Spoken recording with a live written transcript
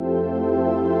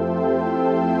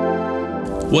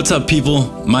What's up,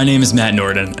 people? My name is Matt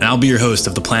Norden, and I'll be your host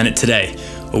of The Planet Today,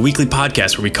 a weekly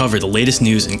podcast where we cover the latest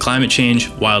news in climate change,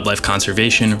 wildlife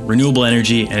conservation, renewable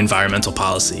energy, and environmental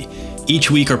policy.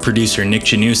 Each week, our producer Nick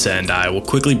Janusa and I will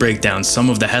quickly break down some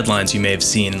of the headlines you may have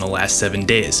seen in the last 7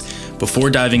 days, before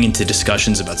diving into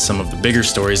discussions about some of the bigger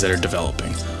stories that are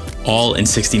developing, all in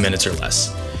 60 minutes or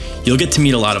less. You'll get to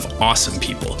meet a lot of awesome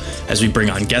people as we bring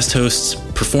on guest hosts,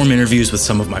 perform interviews with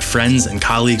some of my friends and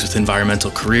colleagues with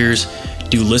environmental careers,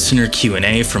 do listener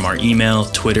Q&A from our email,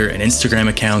 Twitter, and Instagram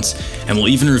accounts, and we'll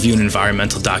even review an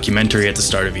environmental documentary at the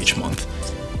start of each month.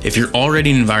 If you're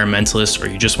already an environmentalist or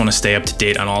you just want to stay up to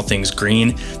date on all things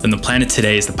green, then The Planet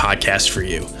Today is the podcast for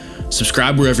you.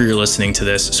 Subscribe wherever you're listening to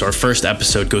this so our first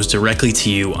episode goes directly to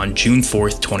you on June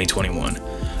 4th, 2021.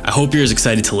 I hope you're as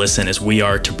excited to listen as we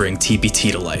are to bring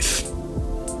TPT to life.